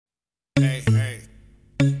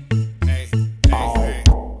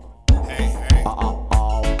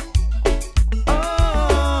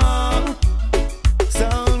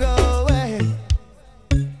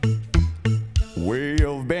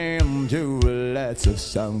lots of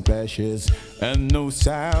sound clashes, and no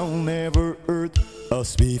sound ever hurt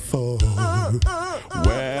us before.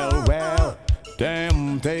 Well,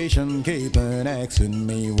 temptation keeping asking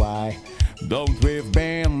me why don't we've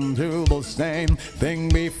been through the same thing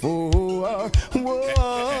before.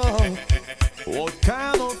 Whoa. What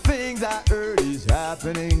kind of things I heard is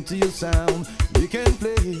happening to your sound? You can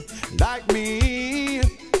play like me.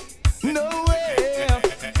 No way.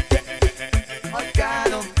 What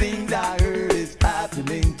kind of things I heard is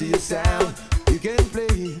happening to your sound? You can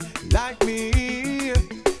play like me.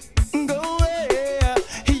 Go away.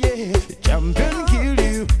 Yeah. The champion kill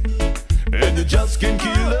you, and the just can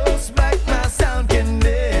kill us back. My sound can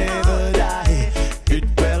never die. It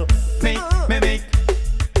will make me make.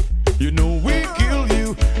 You know we kill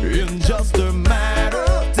you in just a matter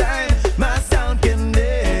of time. My sound can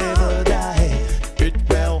never die. It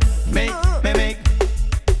will make me make.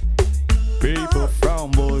 People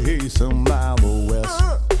from the east and by the west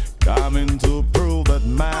coming to prove that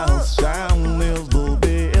my sound is the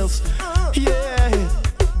best. Yeah,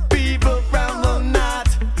 people from the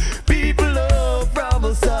north, people up from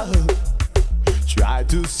the south, try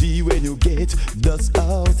to see when you get dust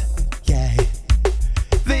out. Yeah,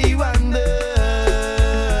 they wonder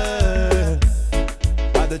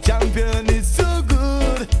why the champion is so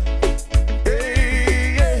good.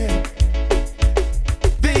 Hey, yeah.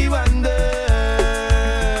 They wonder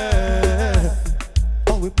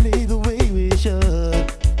how we play the way we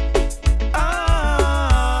should.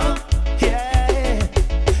 Yeah.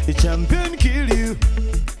 The champion kill you,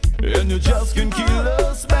 and you just can kill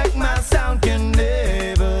us back. My sound can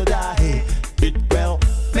never die. It will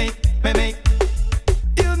make me make.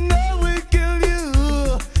 You know we kill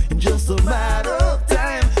you in just a matter of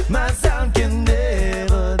time. My sound can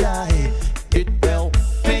never die. It will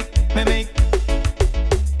make me make.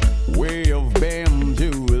 We have been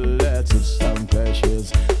through lots of sound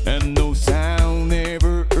clashes, and no sound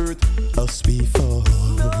ever hurt us before.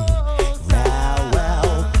 Now,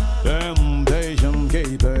 well, temptation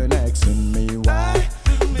keeping asking me why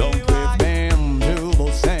don't we've been through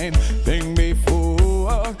the same thing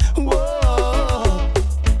before. Whoa.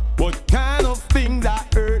 What kind of things I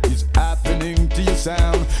heard is happening to your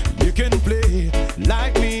sound? You can play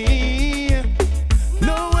like me.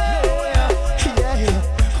 No way. Yeah.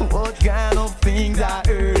 What kind of things I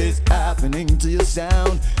heard is happening to your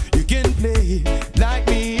sound? You can play like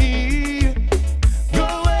me. Go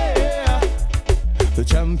away. The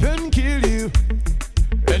champion kill you,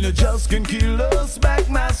 and you just can kill us back.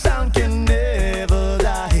 My sound can never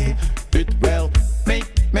die. It will make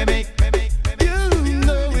me make. You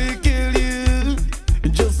know we kill you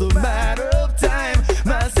in just a matter of time.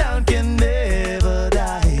 My sound can never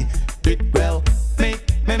die. It will make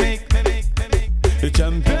me make. The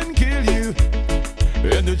champion kill you,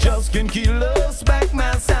 and you just can kill us back.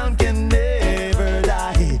 My sound can never